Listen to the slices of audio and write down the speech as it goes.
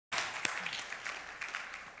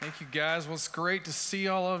Thank you, guys. Well, it's great to see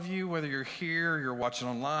all of you, whether you're here, you're watching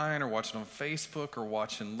online, or watching on Facebook, or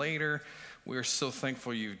watching later. We are so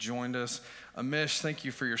thankful you've joined us. Amish, thank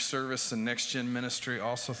you for your service in Next Gen Ministry.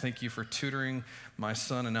 Also, thank you for tutoring my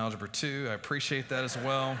son in Algebra 2. I appreciate that as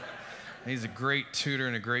well. He's a great tutor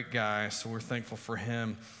and a great guy, so we're thankful for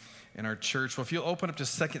him in our church. Well, if you'll open up to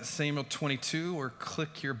 2 Samuel 22 or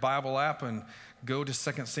click your Bible app and go to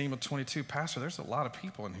 2 Samuel 22. Pastor, there's a lot of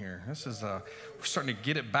people in here. This is, we're starting to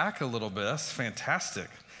get it back a little bit. That's fantastic.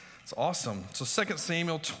 It's awesome. So 2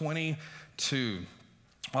 Samuel 22.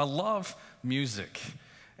 I love music.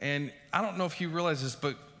 And I don't know if you realize this,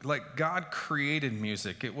 but like God created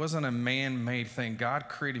music. It wasn't a man-made thing. God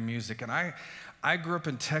created music. And I grew up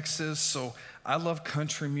in Texas, so I love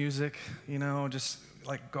country music, you know, just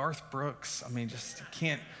like Garth Brooks. I mean, just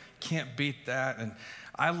can't beat that. And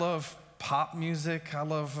I love pop music. I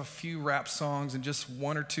love a few rap songs and just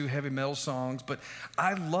one or two heavy metal songs, but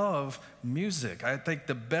I love music. I think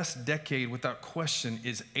the best decade, without question,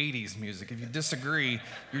 is 80s music. If you disagree,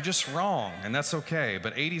 you're just wrong, and that's okay,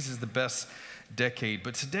 but 80s is the best decade.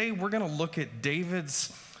 But today, we're gonna look at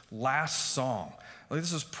David's last song.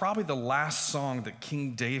 This is probably the last song that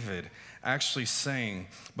King David actually sang.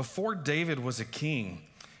 Before David was a king,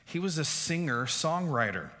 he was a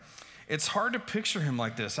singer-songwriter. It's hard to picture him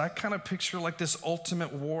like this. I kind of picture like this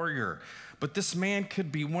ultimate warrior. But this man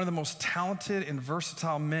could be one of the most talented and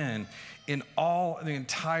versatile men in all the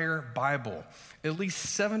entire Bible. At least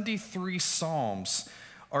 73 Psalms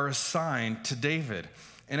are assigned to David.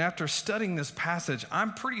 And after studying this passage,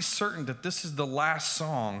 I'm pretty certain that this is the last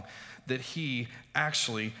song that he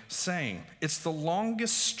actually sang. It's the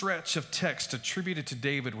longest stretch of text attributed to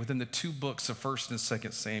David within the two books of 1 and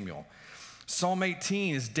 2 Samuel. Psalm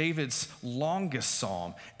 18 is David's longest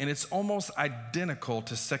psalm, and it's almost identical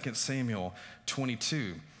to 2 Samuel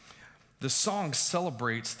 22. The song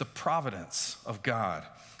celebrates the providence of God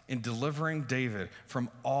in delivering David from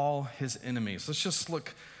all his enemies. Let's just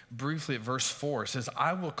look briefly at verse 4. It says,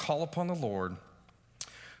 I will call upon the Lord,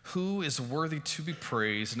 who is worthy to be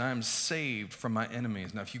praised, and I am saved from my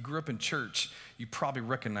enemies. Now, if you grew up in church, you probably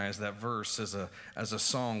recognize that verse as a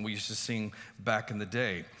song we used to sing back in the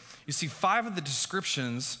day. You see, 5 of the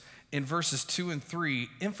descriptions in verses 2 and 3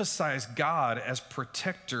 emphasize God as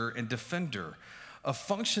protector and defender, a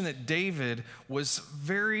function that David was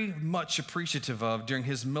very much appreciative of during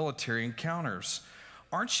his military encounters.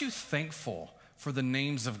 Aren't you thankful for the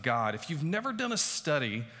names of God? If you've never done a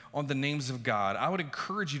study on the names of God, I would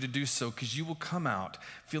encourage you to do so, because you will come out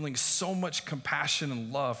feeling so much compassion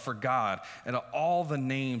and love for God and all the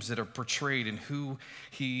names that are portrayed in who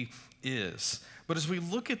he is. But as we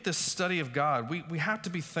look at this study of God, we have to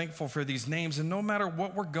be thankful for these names, and no matter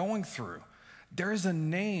what we're going through, there is a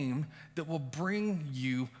name that will bring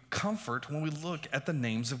you comfort when we look at the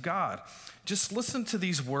names of God. Just listen to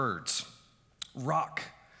these words: rock,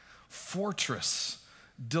 fortress,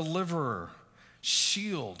 deliverer,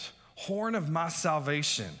 shield, horn of my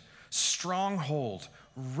salvation, stronghold,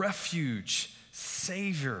 refuge,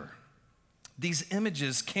 savior. These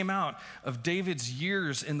images came out of David's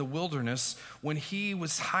years in the wilderness when he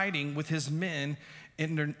was hiding with his men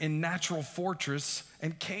in natural fortress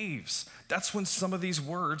and caves. That's when some of these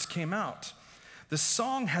words came out. The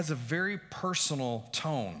song has a very personal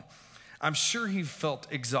tone. I'm sure he felt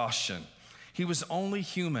exhaustion. He was only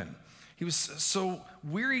human. He was so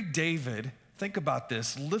weary. David, think about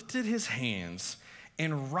this, lifted his hands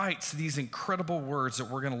and writes these incredible words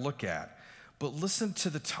that we're going to look at. But listen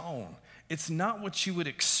to the tone. It's not what you would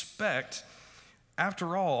expect,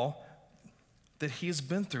 after all, that he has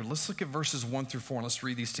been through. Let's look at verses 1 through 4, and let's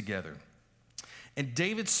read these together. And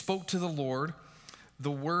David spoke to the Lord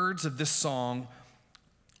the words of this song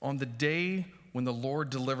on the day when the Lord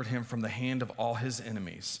delivered him from the hand of all his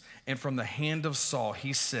enemies and from the hand of Saul.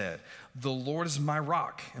 He said, the Lord is my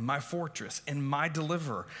rock and my fortress and my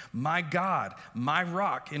deliverer, my God, my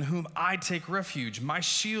rock in whom I take refuge, my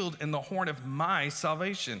shield and the horn of my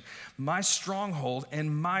salvation, my stronghold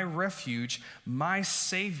and my refuge, my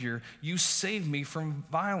Savior. You save me from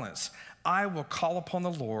violence. I will call upon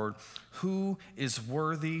the Lord, who is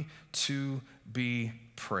worthy to be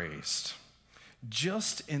praised.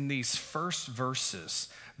 Just in these first verses,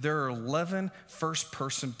 there are 11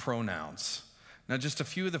 first-person pronouns. Now, just a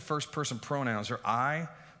few of the first-person pronouns are I,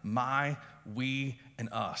 my, we, and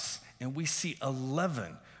us. And we see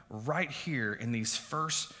 11 right here in these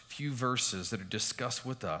first few verses that are discussed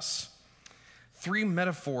with us. 3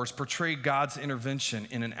 metaphors portray God's intervention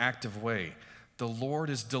in an active way. The Lord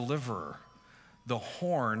is deliverer, the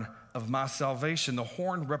horn of my salvation. The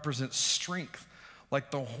horn represents strength, like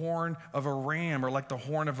the horn of a ram or like the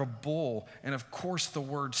horn of a bull. And of course, the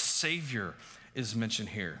word Savior is mentioned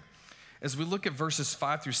here. As we look at verses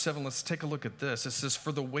 5 through 7, let's take a look at this. It says,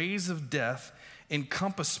 "For the ways of death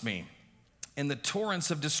encompassed me, and the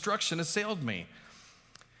torrents of destruction assailed me.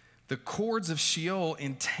 The cords of Sheol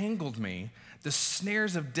entangled me. The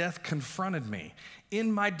snares of death confronted me.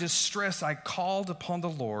 In my distress, I called upon the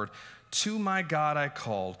Lord. To my God I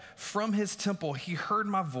called. From his temple, he heard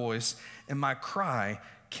my voice, and my cry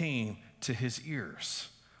came to his ears."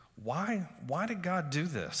 Why did God do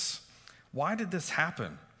this? Why did this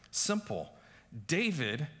happen? Simple.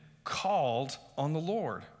 David called on the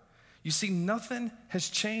Lord. You see, nothing has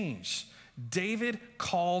changed. David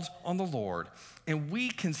called on the Lord, and we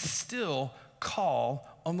can still call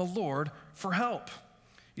on the Lord for help.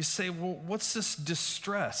 You say, well, what's this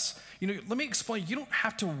distress? Let me explain. You don't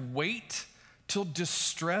have to wait till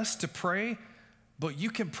distress to pray, but you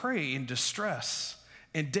can pray in distress.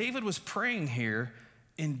 And David was praying here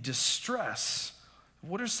in distress.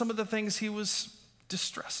 What are some of the things he was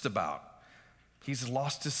distressed about? He's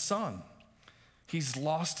lost his son. He's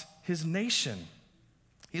lost his nation.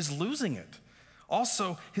 He's losing it.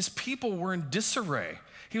 Also, his people were in disarray.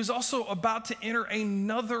 He was also about to enter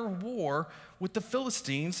another war with the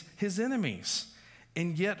Philistines, his enemies.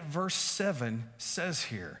 And yet, verse 7 says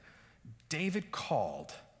here, David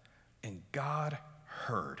called and God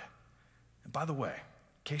heard. And by the way,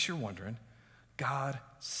 in case you're wondering, God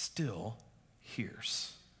still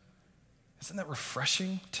hears. Isn't that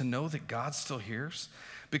refreshing to know that God still hears?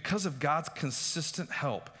 Because of God's consistent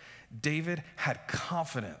help, David had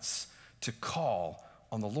confidence to call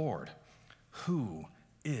on the Lord, who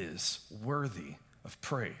is worthy of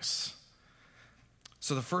praise.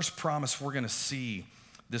 So the first promise we're going to see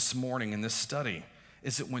this morning in this study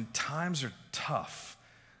is that when times are tough,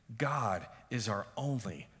 God is our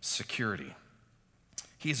only security.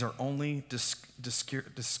 He is our only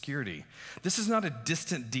security. This is not a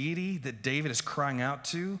distant deity that David is crying out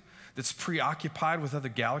to that's preoccupied with other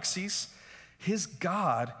galaxies. His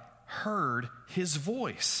God heard his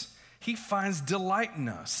voice. He finds delight in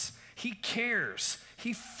us. He cares.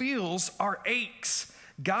 He feels our aches.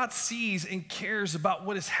 God sees and cares about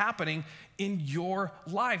what is happening in your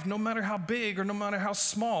life, no matter how big or no matter how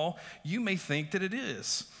small you may think that it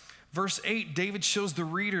is. Verse 8, David shows the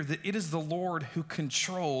reader that it is the Lord who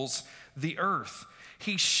controls the earth.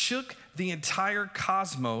 He shook the entire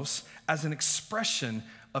cosmos as an expression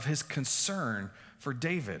of his concern for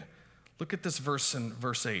David. Look at this verse in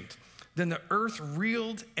verse 8. Then the earth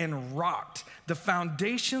reeled and rocked. The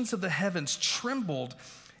foundations of the heavens trembled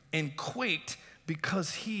and quaked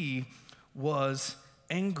because he was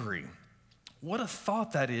angry. What a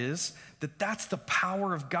thought that is, that's the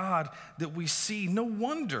power of God that we see. No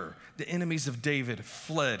wonder the enemies of David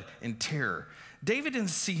fled in terror. David didn't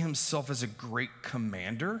see himself as a great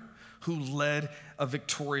commander who led a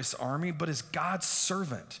victorious army, but as God's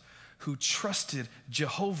servant who trusted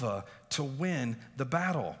Jehovah to win the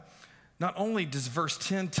battle. Not only does verse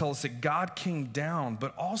 10 tell us that God came down,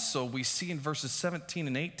 but also we see in verses 17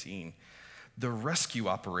 and 18 the rescue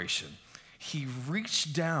operation. He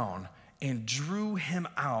reached down and drew him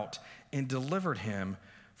out and delivered him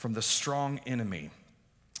from the strong enemy.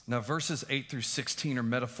 Now, verses 8 through 16 are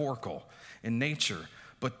metaphorical in nature,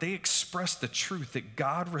 but they express the truth that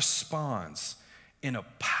God responds in a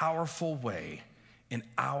powerful way in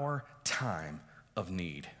our time of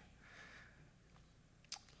need.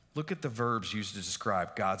 Look at the verbs used to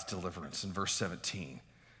describe God's deliverance in verse 17.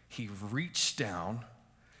 He reached down,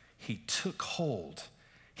 he took hold,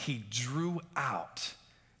 he drew out,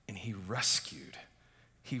 and he rescued.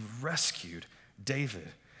 He rescued David.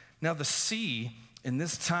 Now, the sea in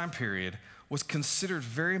this time period was considered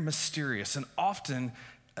very mysterious and often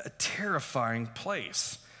a terrifying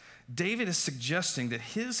place. David is suggesting that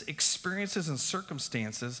his experiences and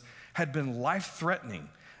circumstances had been life-threatening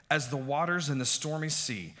as the waters in the stormy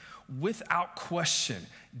sea. Without question,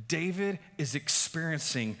 David is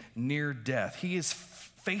experiencing near death. He is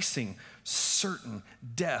facing certain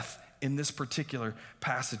death in this particular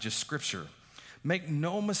passage of Scripture. Make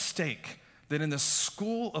no mistake that in the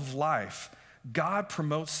school of life, God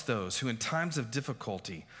promotes those who in times of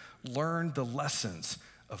difficulty learn the lessons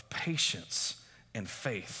of patience and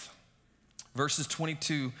faith. Verses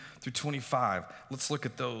 22 through 25, let's look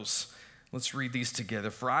at those. Let's read these together.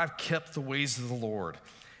 For I've kept the ways of the Lord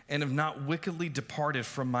and have not wickedly departed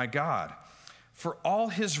from my God. For all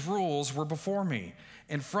his rules were before me,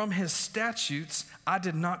 and from his statutes I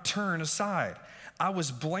did not turn aside. I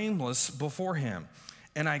was blameless before him,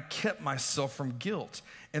 and I kept myself from guilt.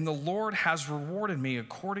 And the Lord has rewarded me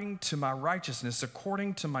according to my righteousness,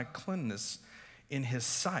 according to my cleanness in his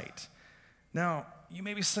sight. Now, you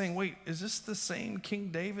may be saying, wait, is this the same King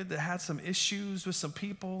David that had some issues with some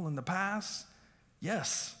people in the past?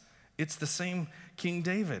 Yes, it's the same King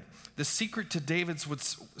David. The secret to David's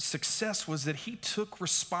success was that he took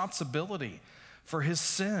responsibility for his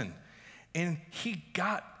sin, and he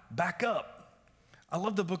got back up. I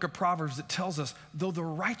love the book of Proverbs that tells us, though the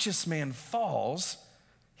righteous man falls,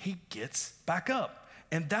 he gets back up.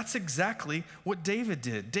 And that's exactly what David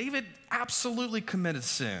did. David absolutely committed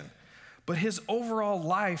sin, but his overall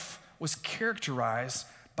life was characterized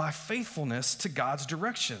by faithfulness to God's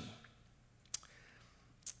direction.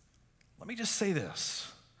 Let me just say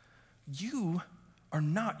this. You are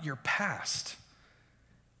not your past.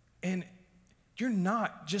 And you're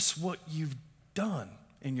not just what you've done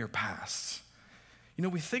in your past. You know,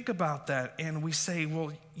 we think about that and we say,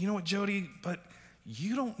 well, you know what, Jody, but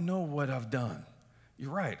you don't know what I've done.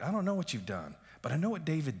 You're right, I don't know what you've done, but I know what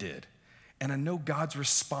David did. And I know God's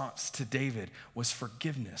response to David was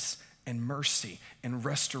forgiveness and mercy and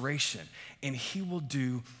restoration. And he will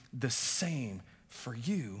do the same for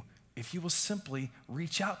you if you will simply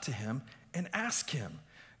reach out to him and ask him.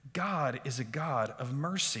 God is a God of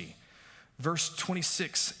mercy. Verse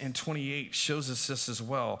 26 and 28 shows us this as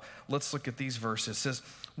well. Let's look at these verses. It says,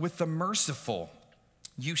 with the merciful,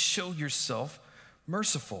 you show yourself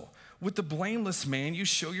merciful. With the blameless man, you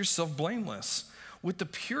show yourself blameless. With the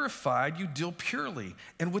purified, you deal purely.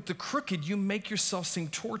 And with the crooked, you make yourself seem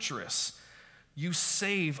torturous. You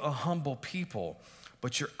save a humble people,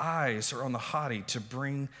 but your eyes are on the haughty to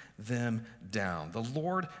bring them down. The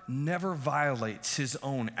Lord never violates his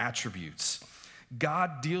own attributes.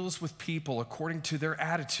 God deals with people according to their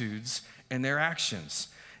attitudes and their actions.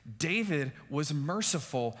 David was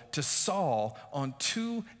merciful to Saul on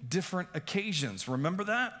 2 different occasions. Remember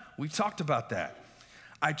that? We talked about that.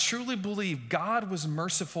 I truly believe God was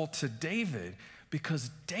merciful to David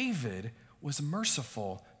because David was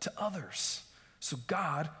merciful to others. So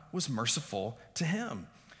God was merciful to him.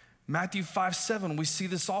 Matthew 5:7, we see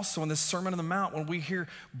this also in the Sermon on the Mount when we hear,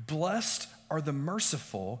 blessed are the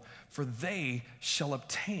merciful, for they shall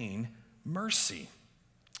obtain mercy.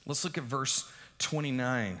 Let's look at verse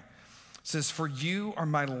 29. It says, for you are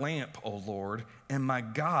my lamp, O Lord, and my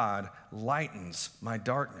God lightens my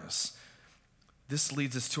darkness. This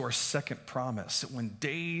leads us to our second promise, that when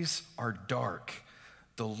days are dark,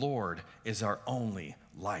 the Lord is our only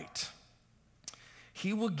light.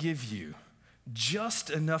 He will give you just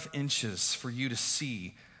enough inches for you to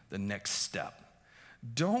see the next step.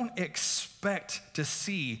 Don't expect to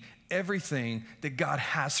see everything that God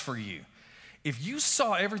has for you. If you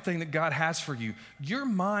saw everything that God has for you, your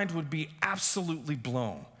mind would be absolutely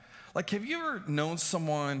blown. Like, have you ever known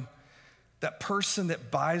someone, that person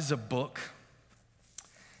that buys a book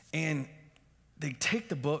and they take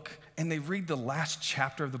the book and they read the last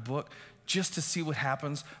chapter of the book just to see what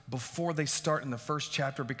happens before they start in the first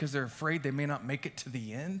chapter because they're afraid they may not make it to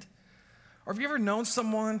the end? Or have you ever known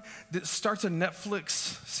someone that starts a Netflix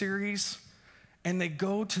series and they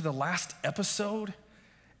go to the last episode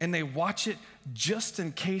and they watch it just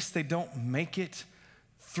in case they don't make it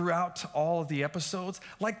throughout all of the episodes?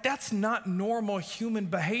 Like, that's not normal human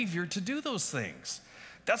behavior to do those things.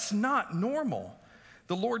 That's not normal.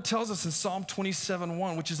 The Lord tells us in Psalm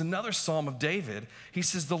 27:1, which is another psalm of David, he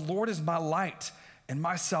says, the Lord is my light and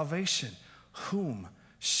my salvation. Whom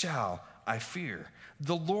shall I fear?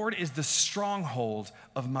 The Lord is the stronghold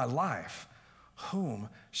of my life. Whom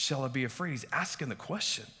shall I be afraid? He's asking the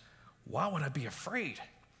question, why would I be afraid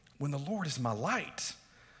when the Lord is my light?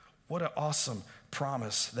 What an awesome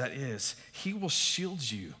promise that is. He will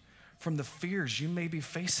shield you from the fears you may be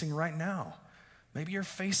facing right now. Maybe you're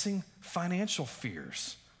facing financial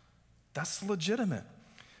fears. That's legitimate.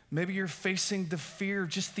 Maybe you're facing the fear of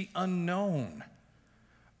just the unknown.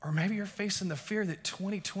 Or maybe you're facing the fear that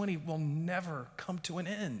 2020 will never come to an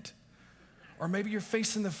end. Or maybe you're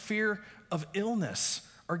facing the fear of illness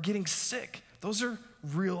or getting sick. Those are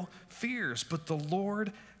real fears, but the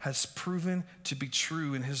Lord has proven to be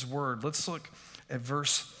true in his word. Let's look at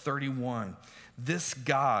verse 31. This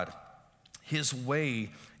God, his way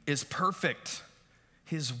is perfect.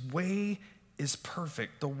 His way is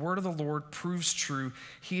perfect. The word of the Lord proves true.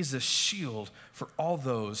 He is a shield for all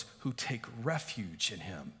those who take refuge in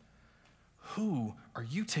him. Who are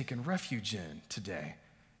you taking refuge in today?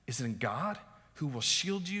 Is it in God who will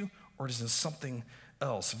shield you, or is it something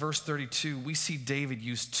else? Verse 32, we see David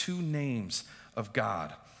use 2 names of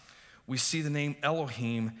God. We see the name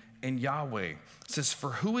Elohim and Yahweh. It says, for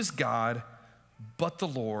who is God but the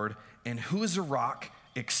Lord, and who is a rock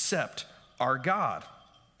except our God?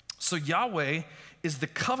 So Yahweh is the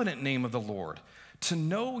covenant name of the Lord. To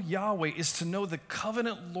know Yahweh is to know the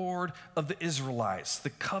covenant Lord of the Israelites,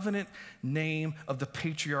 the covenant name of the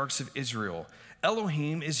patriarchs of Israel.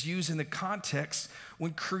 Elohim is used in the context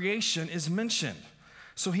when creation is mentioned.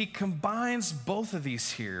 So he combines both of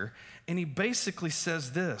these here, and he basically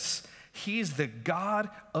says this: he is the God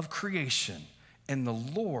of creation and the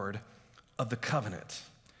Lord of the covenant.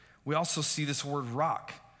 We also see this word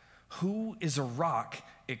rock. Who is a rock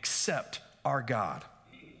except our God?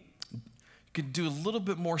 You can do a little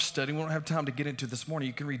bit more study. We don't have time to get into this morning.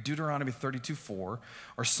 You can read Deuteronomy 32:4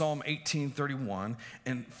 or Psalm 18:31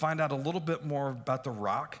 and find out a little bit more about the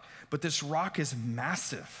rock. But this rock is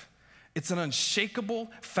massive. It's an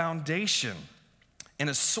unshakable foundation and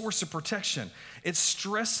a source of protection. It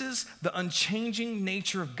stresses the unchanging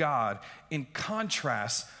nature of God in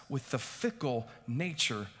contrast with the fickle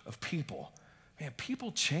nature of people. Man,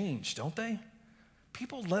 people change, don't they?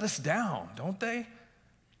 People let us down, don't they?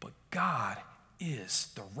 But God is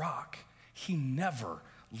the rock. He never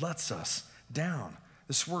lets us down.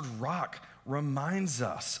 This word rock reminds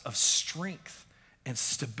us of strength and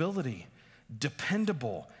stability,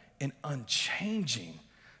 dependable and unchanging.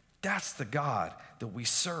 That's the God that we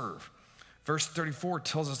serve. Verse 34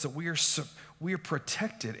 tells us that we are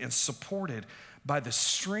protected and supported by the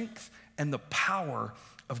strength and the power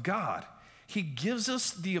of God. He gives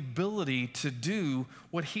us the ability to do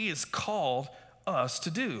what he has called us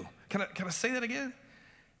to do. Can I say that again?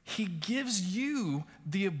 He gives you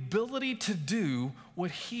the ability to do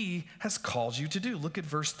what he has called you to do. Look at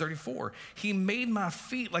verse 34. He made my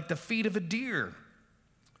feet like the feet of a deer.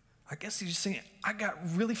 I guess he's just saying, I got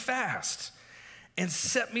really fast and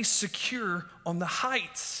set me secure on the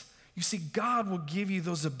heights. You see, God will give you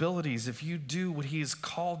those abilities if you do what he has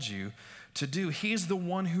called you to do. He is the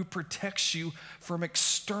one who protects you from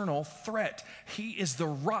external threat. He is the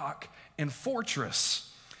rock and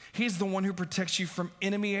fortress. He's the one who protects you from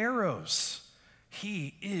enemy arrows.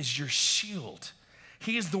 He is your shield.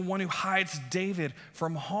 He is the one who hides David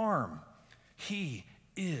from harm. He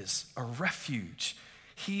is a refuge.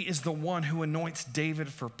 He is the one who anoints David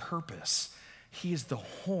for purpose. He is the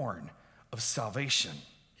horn of salvation.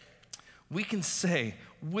 We can say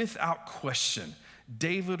without question,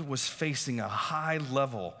 David was facing a high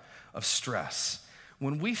level of stress.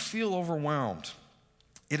 When we feel overwhelmed,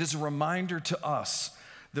 it is a reminder to us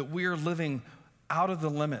that we are living out of the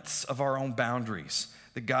limits of our own boundaries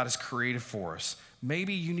that God has created for us.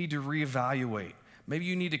 Maybe you need to reevaluate. Maybe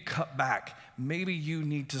you need to cut back. Maybe you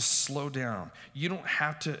need to slow down. You don't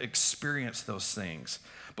have to experience those things.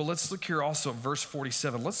 But let's look here also at verse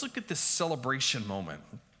 47. Let's look at this celebration moment.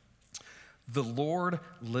 The Lord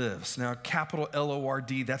lives. Now, capital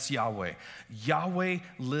L-O-R-D, that's Yahweh. Yahweh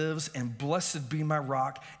lives, and blessed be my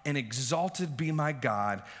rock, and exalted be my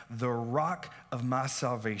God, the rock of my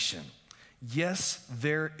salvation. Yes,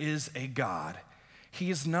 there is a God.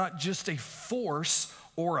 He is not just a force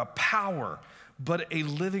or a power, but a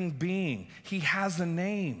living being. He has a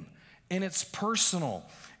name, and it's personal.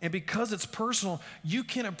 And because it's personal, you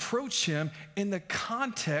can approach him in the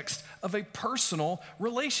context of a personal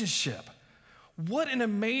relationship. What an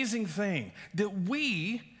amazing thing that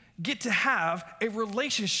we get to have a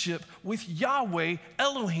relationship with Yahweh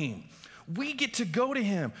Elohim. We get to go to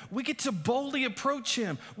him. We get to boldly approach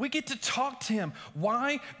him. We get to talk to him.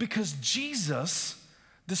 Why? Because Jesus,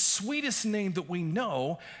 the sweetest name that we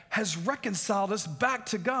know, has reconciled us back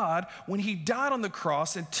to God when he died on the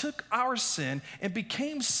cross and took our sin and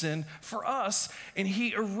became sin for us, and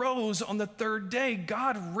he arose on the third day.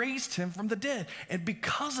 God raised him from the dead. And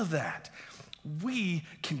because of that, we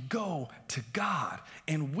can go to God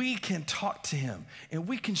and we can talk to him and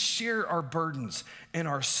we can share our burdens and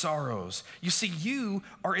our sorrows. You see, you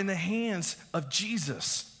are in the hands of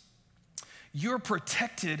Jesus. You're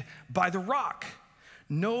protected by the rock.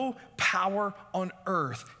 No power on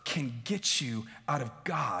earth can get you out of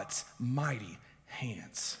God's mighty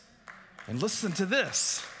hands. And listen to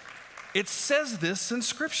this. It says this in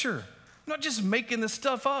Scripture. I'm not just making this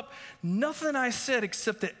stuff up. Nothing I said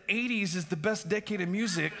except that 80s is the best decade of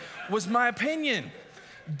music was my opinion.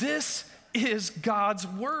 This is God's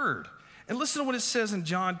word. And listen to what it says in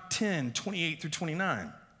John 10, 28 through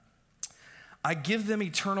 29. I give them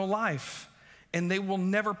eternal life, and they will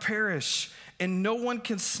never perish, and no one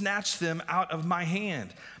can snatch them out of my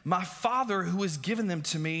hand. My Father who has given them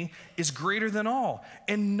to me is greater than all,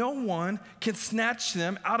 and no one can snatch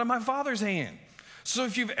them out of my Father's hand. So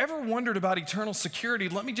if you've ever wondered about eternal security,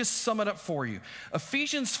 let me just sum it up for you.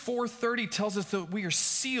 Ephesians 4:30 tells us that we are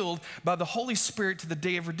sealed by the Holy Spirit to the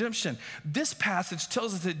day of redemption. This passage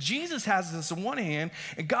tells us that Jesus has us in one hand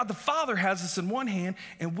and God the Father has us in one hand,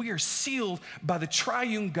 and we are sealed by the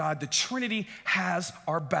triune God. The Trinity has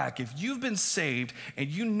our back. If you've been saved and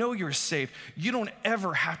you know you're saved, you don't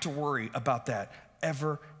ever have to worry about that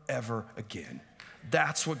ever again.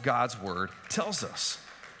 That's what God's word tells us.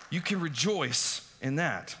 You can rejoice in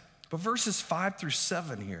that. But verses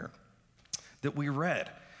 5-7 here that we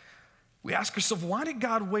read, we ask ourselves, why did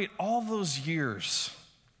God wait all those years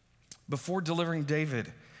before delivering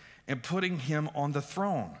David and putting him on the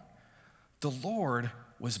throne? The Lord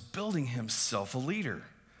was building himself a leader.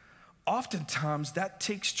 Oftentimes that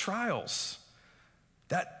takes trials.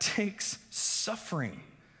 That takes suffering.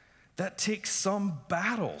 That takes some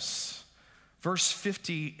battles. Verse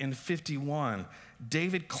 50 and 51,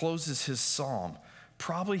 David closes his psalm,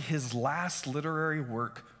 probably his last literary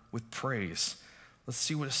work, with praise. Let's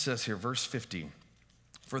see what it says here, verse 50.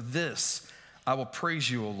 For this I will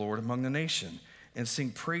praise you, O Lord, among the nation, and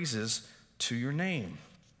sing praises to your name.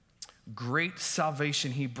 Great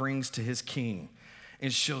salvation he brings to his king,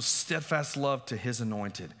 and shows steadfast love to his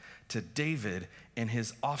anointed, to David and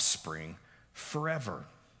his offspring forever.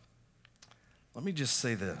 Let me just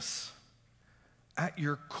say this. At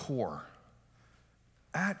your core,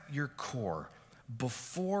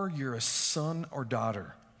 before you're a son or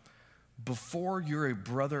daughter, before you're a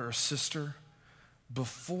brother or sister,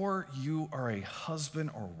 before you are a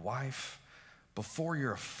husband or wife, before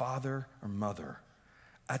you're a father or mother,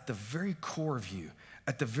 at the very core of you,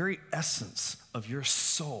 at the very essence of your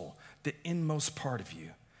soul, the inmost part of you,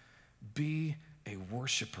 be a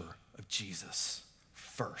worshiper of Jesus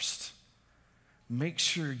first. Make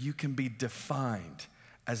sure you can be defined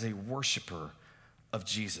as a worshiper of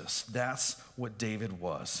Jesus. That's what David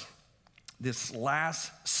was. This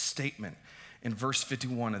last statement in verse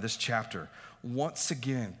 51 of this chapter once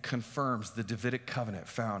again confirms the Davidic covenant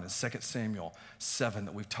found in 2 Samuel 7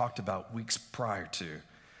 that we've talked about weeks prior to.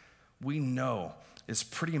 We know, it's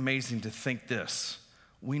pretty amazing to think this.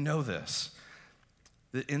 We know this,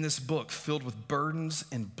 that in this book filled with burdens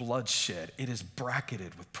and bloodshed, it is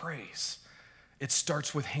bracketed with praise. It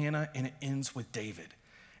starts with Hannah and it ends with David.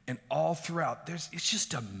 And all throughout, it's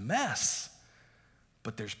just a mess.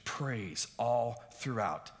 But there's praise all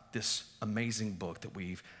throughout this amazing book that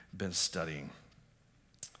we've been studying.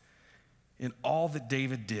 In all that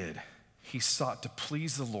David did, he sought to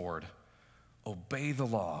please the Lord, obey the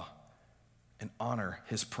law, and honor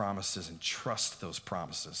his promises and trust those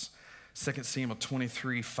promises. 2 Samuel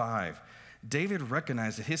 23:5, David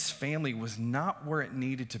recognized that his family was not where it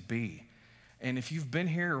needed to be. And if you've been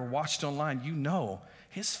here or watched online, you know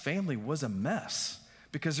his family was a mess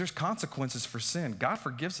because there's consequences for sin. God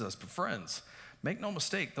forgives us, but friends, make no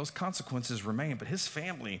mistake, those consequences remain, but his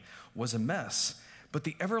family was a mess. But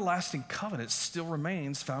the everlasting covenant still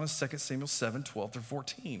remains, found in 2 Samuel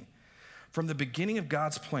 7:12-14. From the beginning of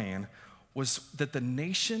God's plan was that the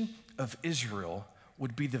nation of Israel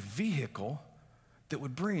would be the vehicle that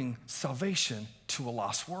would bring salvation to a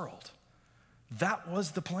lost world. That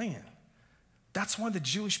was the plan. That's why the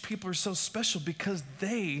Jewish people are so special, because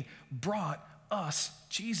they brought us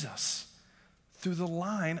Jesus through the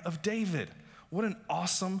line of David. What an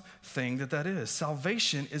awesome thing that is.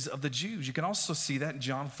 Salvation is of the Jews. You can also see that in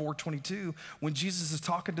John 4:22 when Jesus is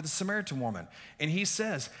talking to the Samaritan woman. And he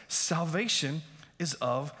says, salvation is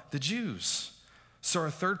of the Jews. So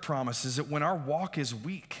our third promise is that when our walk is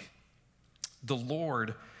weak, the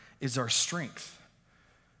Lord is our strength.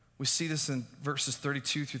 We see this in verses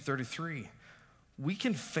 32-33. We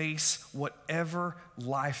can face whatever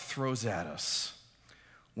life throws at us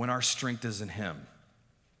when our strength is in him.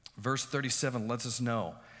 Verse 37 lets us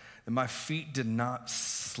know that my feet did not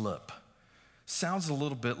slip. Sounds a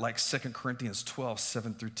little bit like 2 Corinthians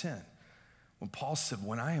 12:7-10. When Paul said,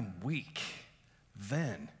 when I am weak,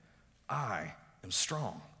 then I am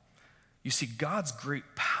strong. You see, God's great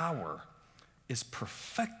power is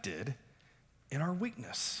perfected in our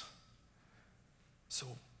weakness.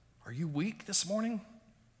 So, are you weak this morning?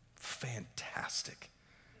 Fantastic.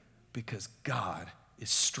 Because God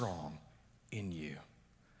is strong in you.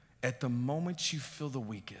 At the moment you feel the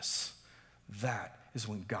weakest, that is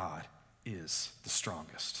when God is the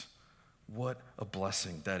strongest. What a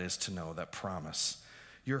blessing that is to know, that promise.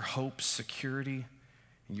 Your hope, security,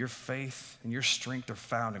 and your faith and your strength are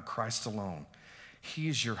found in Christ alone. He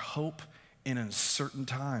is your hope in uncertain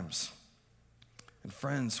times. And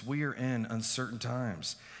friends, we are in uncertain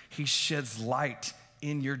times. He sheds light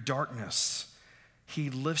in your darkness.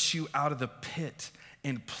 He lifts you out of the pit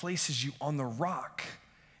and places you on the rock,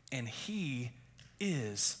 and he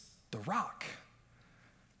is the rock.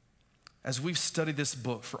 As we've studied this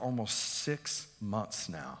book for almost 6 months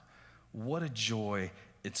now, what a joy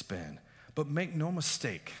it's been. But make no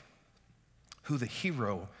mistake who the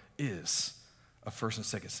hero is of 1st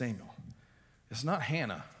and 2nd Samuel. It's not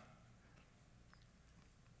Hannah.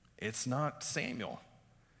 It's not Samuel.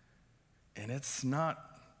 And it's not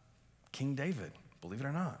King David, believe it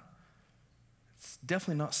or not. It's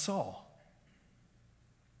definitely not Saul.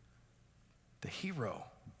 The hero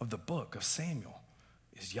of the book of Samuel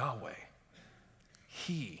is Yahweh.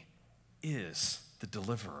 He is the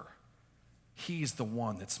deliverer. He's the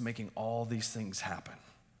one that's making all these things happen.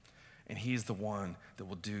 And he's the one that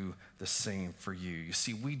will do the same for you. You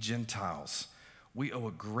see, we Gentiles, we owe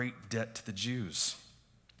a great debt to the Jews.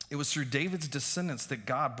 It was through David's descendants that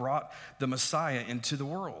God brought the Messiah into the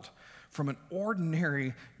world. From an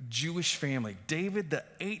ordinary Jewish family, David, the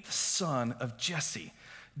 8th son of Jesse,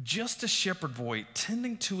 just a shepherd boy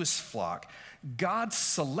tending to his flock, God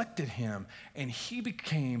selected him and he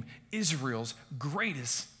became Israel's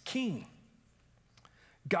greatest king.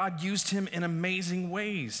 God used him in amazing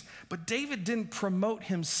ways, but David didn't promote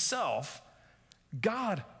himself.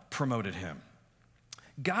 God promoted him.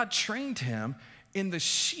 God trained him in the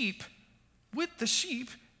sheep, with the sheep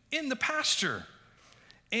in the pasture.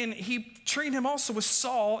 And he trained him also with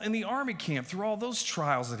Saul in the army camp through all those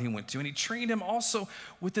trials that he went to. And he trained him also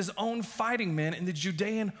with his own fighting men in the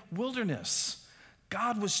Judean wilderness.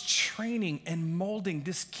 God was training and molding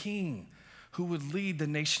this king who would lead the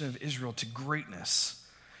nation of Israel to greatness.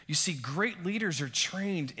 You see, great leaders are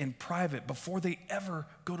trained in private before they ever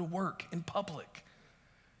go to work in public.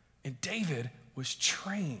 And David was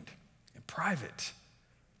trained in private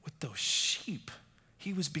with those sheep.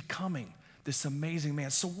 He was becoming this amazing man.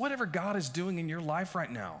 So whatever God is doing in your life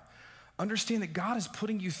right now, understand that God is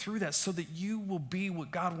putting you through that so that you will be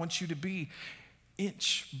what God wants you to be,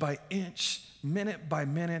 inch by inch, minute by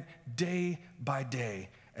minute, day by day,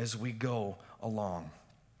 as we go along.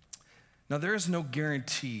 Now, there is no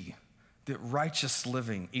guarantee that righteous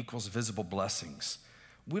living equals visible blessings.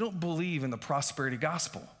 We don't believe in the prosperity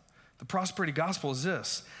gospel. The prosperity gospel is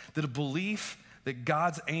this, that a belief that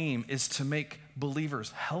God's aim is to make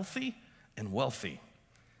believers healthy and wealthy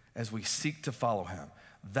as we seek to follow him.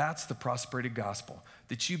 That's the prosperity gospel,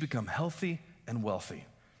 that you become healthy and wealthy.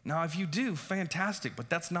 Now, if you do, fantastic, but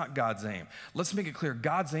that's not God's aim. Let's make it clear.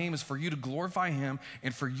 God's aim is for you to glorify him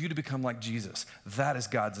and for you to become like Jesus. That is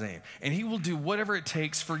God's aim. And he will do whatever it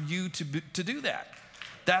takes for you to do that.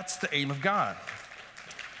 That's the aim of God.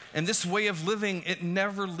 And this way of living, it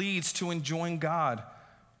never leads to enjoying God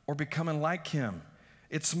or becoming like him.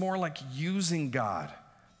 It's more like using God,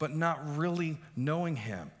 but not really knowing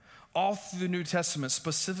him. All through the New Testament,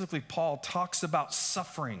 specifically Paul talks about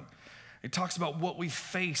suffering. He talks about what we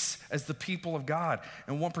face as the people of God.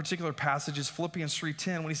 And one particular passage is Philippians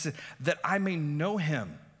 3:10, when he said, that I may know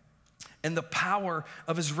him and the power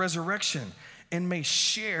of his resurrection and may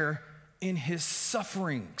share in his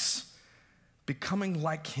sufferings, becoming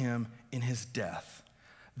like him in his death.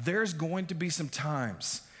 There's going to be some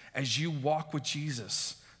times as you walk with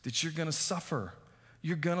Jesus that you're gonna suffer.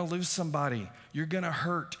 You're gonna lose somebody. You're gonna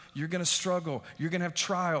hurt. You're gonna struggle. You're gonna have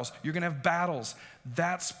trials. You're gonna have battles.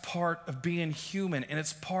 That's part of being human, and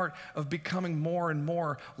it's part of becoming more and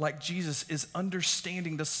more like Jesus, is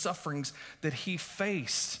understanding the sufferings that he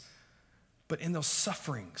faced. But in those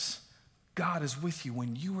sufferings, God is with you.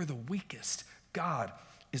 When you are the weakest, God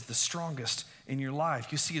is the strongest in your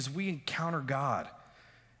life. You see, as we encounter God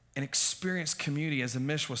and experience community, as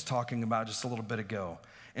Amish was talking about just a little bit ago,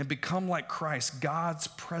 and become like Christ, God's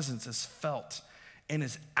presence is felt and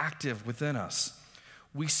is active within us.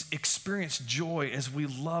 We experience joy as we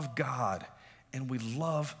love God and we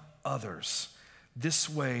love others. This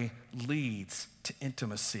way leads to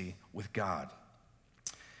intimacy with God.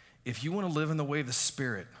 If you want to live in the way of the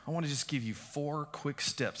Spirit, I want to just give you 4 quick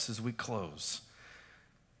steps as we close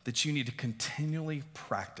that you need to continually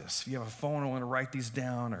practice. If you have a phone, I want to write these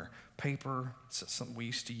down, or paper. It's something we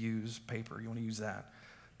used to use, paper. You want to use that?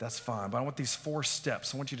 That's fine. But I want these 4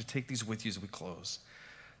 steps. I want you to take these with you as we close.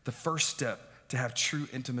 The first step to have true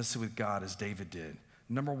intimacy with God, as David did,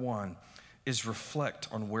 number 1, is reflect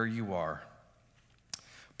on where you are.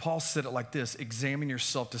 Paul said it like this: examine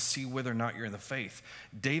yourself to see whether or not you're in the faith.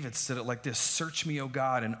 David said it like this: search me, O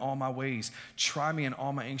God, in all my ways. Try me in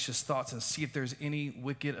all my anxious thoughts and see if there's any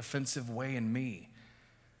wicked, offensive way in me.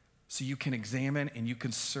 So you can examine and you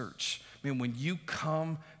can search. I mean, when you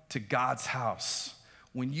come to God's house,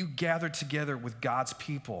 when you gather together with God's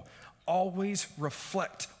people, always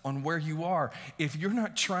reflect on where you are. If you're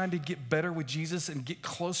not trying to get better with Jesus and get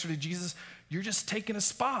closer to Jesus, you're just taking a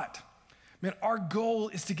spot. Man, our goal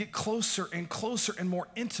is to get closer and more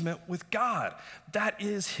intimate with God. That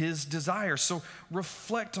is his desire. So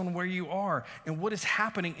reflect on where you are and what is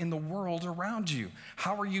happening in the world around you.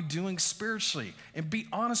 How are you doing spiritually? And be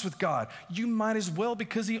honest with God. You might as well,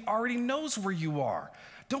 because he already knows where you are.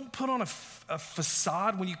 Don't put on a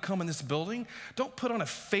facade when you come in this building. Don't put on a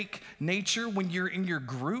fake nature when you're in your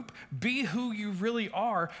group. Be who you really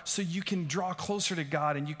are so you can draw closer to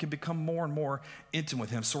God and you can become more and more intimate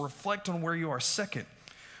with him. So reflect on where you are. Second,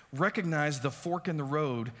 recognize the fork in the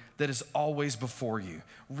road that is always before you.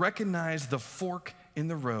 Recognize the fork in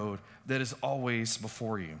the road that is always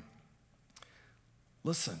before you.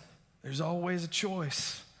 Listen, there's always a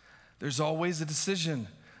choice. There's always a decision.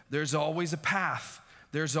 There's always a path.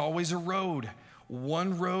 There's always a road.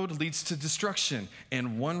 One road leads to destruction,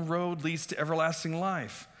 and one road leads to everlasting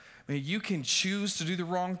life. I mean, you can choose to do the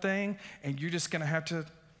wrong thing, and you're just going to have to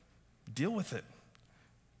deal with it.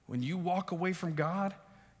 When you walk away from God,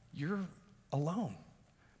 you're alone.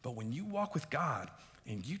 But when you walk with God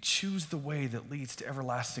and you choose the way that leads to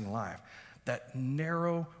everlasting life, that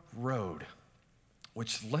narrow road,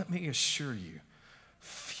 which, let me assure you,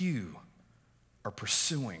 few are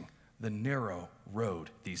pursuing the narrow road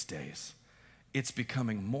these days. It's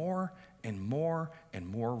becoming more and more and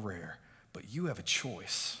more rare, but you have a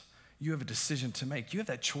choice. You have a decision to make. You have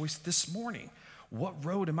that choice this morning. What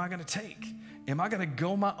road am I going to take? Am I going to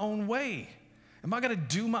go my own way? Am I going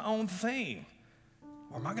to do my own thing?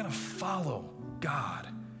 Or am I going to follow God?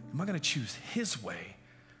 Am I going to choose his way?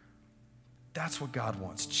 That's what God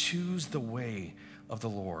wants. Choose the way of the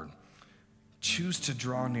Lord. Choose to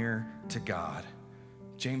draw near to God.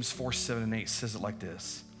 James 4:7-8 says it like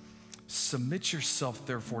this. Submit yourself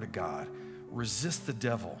therefore to God. Resist the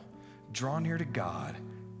devil. Draw near to God,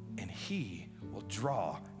 and he will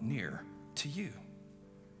draw near to you.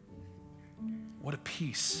 What a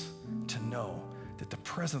peace to know that the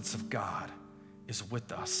presence of God is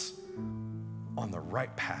with us on the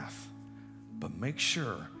right path. But make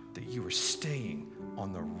sure that you are staying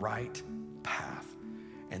on the right path.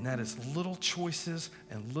 And that is little choices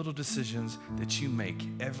and little decisions that you make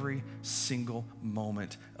every single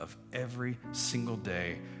moment of every single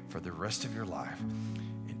day for the rest of your life.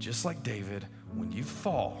 And just like David, when you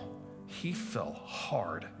fall, he fell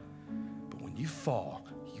hard. But when you fall,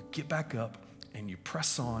 you get back up and you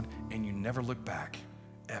press on and you never look back,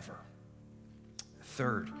 ever.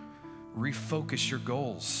 Third, refocus your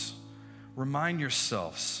goals. Remind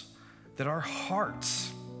yourselves that our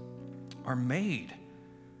hearts are made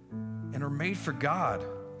and are made for God.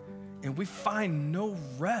 And we find no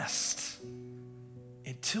rest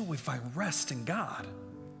until we find rest in God.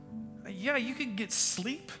 Yeah, you can get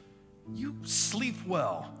sleep. You sleep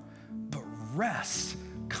well. But rest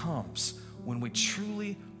comes when we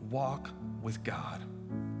truly walk with God.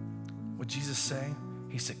 What did Jesus say?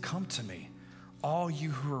 He said, come to me, all you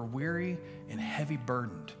who are weary and heavy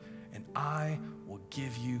burdened, and I will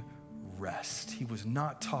give you rest. He was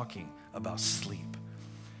not talking about sleep.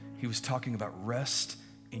 He was talking about rest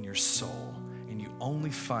in your soul, and you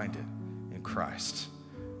only find it in Christ.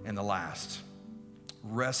 And the last,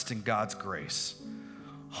 rest in God's grace.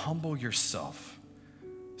 Humble yourself.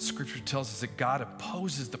 Scripture tells us that God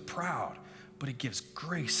opposes the proud, but he gives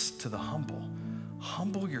grace to the humble.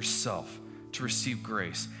 Humble yourself to receive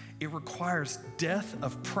grace. It requires death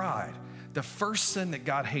of pride. The first sin that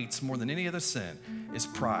God hates more than any other sin is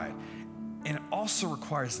pride. And it also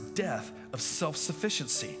requires death of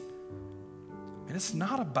self-sufficiency. And it's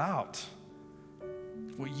not about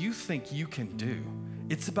what you think you can do.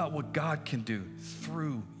 It's about what God can do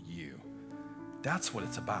through you. That's what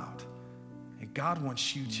it's about. And God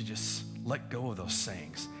wants you to just let go of those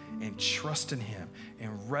things and trust in him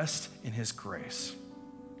and rest in his grace.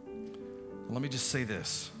 Let me just say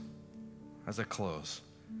this as I close.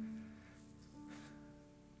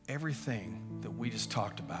 Everything that we just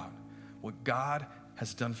talked about, what God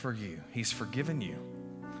has done for you, he's forgiven you.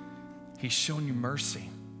 He's shown you mercy.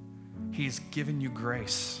 He's given you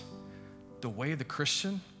grace. The way of the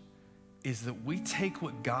Christian is that we take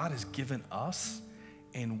what God has given us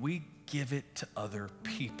and we give it to other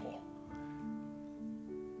people.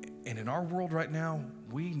 And in our world right now,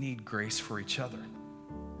 we need grace for each other.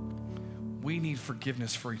 We need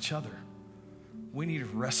forgiveness for each other. We need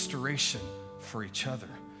restoration for each other.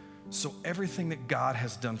 So everything that God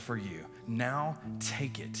has done for you, now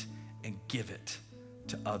take it and give it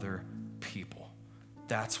to other people.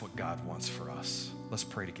 That's what God wants for us. Let's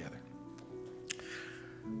pray together.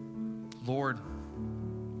 Lord,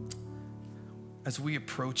 as we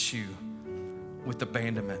approach you with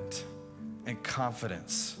abandonment and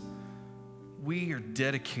confidence, we are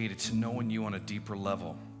dedicated to knowing you on a deeper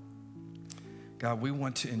level. God, we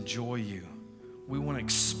want to enjoy you. We want to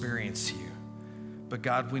experience you. But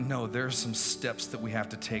God, we know there are some steps that we have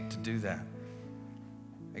to take to do that.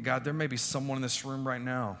 And God, there may be someone in this room right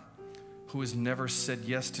now who has never said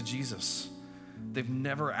yes to Jesus. They've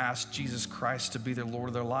never asked Jesus Christ to be their Lord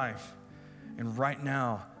of their life. And right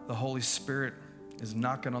now, the Holy Spirit is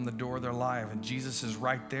knocking on the door of their life, and Jesus is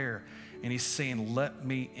right there, and he's saying, let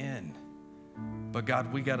me in. But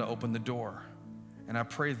God, we got to open the door. And I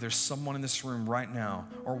pray there's someone in this room right now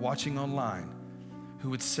or watching online who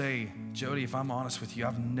would say, Jody, if I'm honest with you,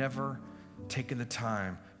 I've never taken the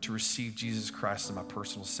time to receive Jesus Christ as my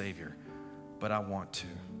personal Savior, but I want to.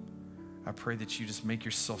 I pray that you just make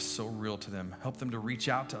yourself so real to them. Help them to reach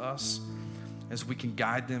out to us as we can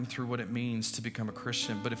guide them through what it means to become a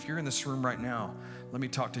Christian. But if you're in this room right now, let me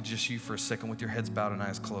talk to just you for a second with your heads bowed and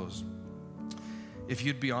eyes closed. If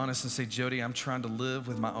you'd be honest and say, Jody, I'm trying to live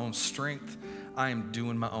with my own strength. I am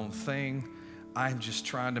doing my own thing. I'm just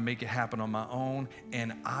trying to make it happen on my own,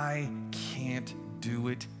 and I can't do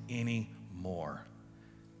it anymore.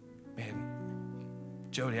 Man,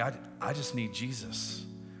 Jody, I just need Jesus.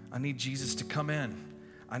 I need Jesus to come in.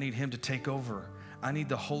 I need him to take over. I need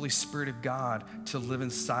the Holy Spirit of God to live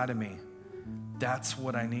inside of me. That's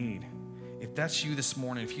what I need. If that's you this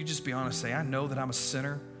morning, if you just be honest, say, I know that I'm a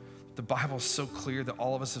sinner. The Bible is so clear that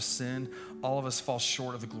all of us have sinned. All of us fall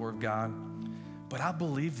short of the glory of God. But I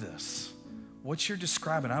believe this. What you're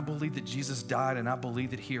describing, I believe that Jesus died, and I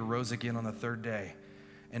believe that he arose again on the third day.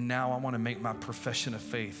 And now I want to make my profession of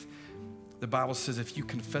faith. The Bible says if you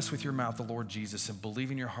confess with your mouth the Lord Jesus and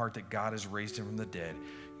believe in your heart that God has raised him from the dead,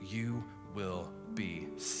 you will be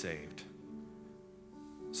saved.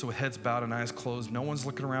 So with heads bowed and eyes closed, no one's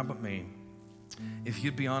looking around but me. If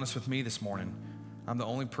you'd be honest with me this morning, I'm the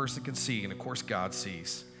only person that can see, and of course God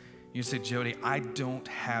sees. You say, Jody, I don't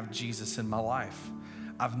have Jesus in my life.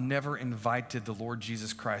 I've never invited the Lord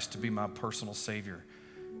Jesus Christ to be my personal Savior.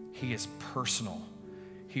 He is personal.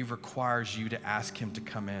 He requires you to ask him to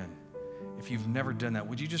come in. If you've never done that,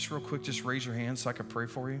 would you just real quick just raise your hand so I could pray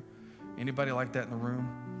for you? Anybody like that in the room?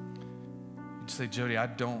 You'd say, Jody, I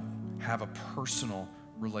don't have a personal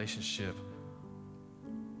relationship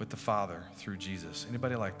with the Father through Jesus.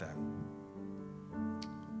 Anybody like that?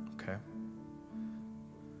 Okay.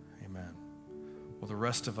 Amen. Well, the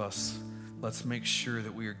rest of us, let's make sure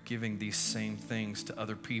that we are giving these same things to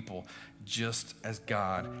other people just as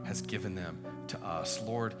God has given them to us.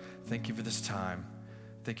 Lord, thank you for this time.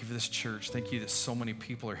 Thank you for this church. Thank you that so many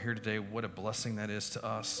people are here today. What a blessing that is to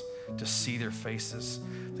us to see their faces.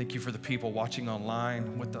 Thank you for the people watching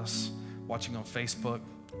online with us, watching on Facebook,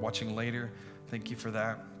 watching later. Thank you for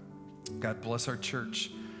that. God bless our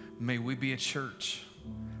church. May we be a church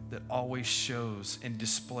that always shows and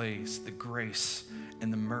displays the grace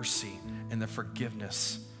and the mercy and the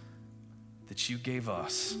forgiveness that you gave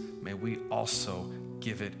us. May we also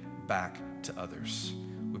give it back to others.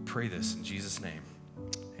 We pray this in Jesus' name.